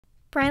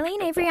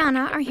Brylee and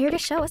Avrianna are here to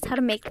show us how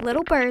to make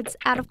little birds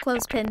out of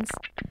clothespins.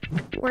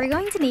 We're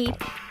going to need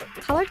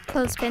colored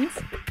clothespins,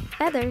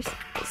 feathers,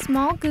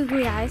 small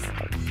googly eyes,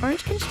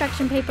 orange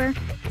construction paper,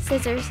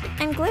 scissors,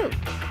 and glue.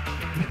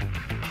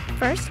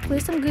 First, glue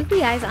some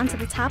googly eyes onto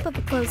the top of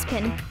the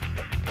clothespin.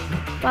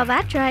 While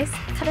that dries,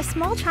 cut a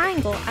small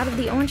triangle out of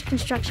the orange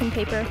construction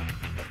paper.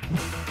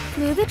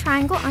 Glue the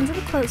triangle onto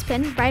the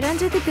clothespin right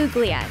under the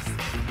googly eyes.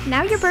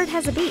 Now your bird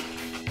has a beak.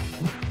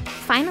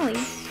 Finally,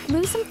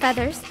 glue some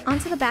feathers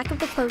onto the back of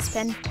the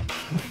clothespin.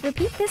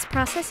 Repeat this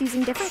process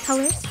using different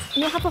colors, and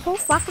you'll have a whole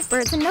flock of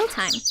birds in no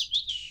time.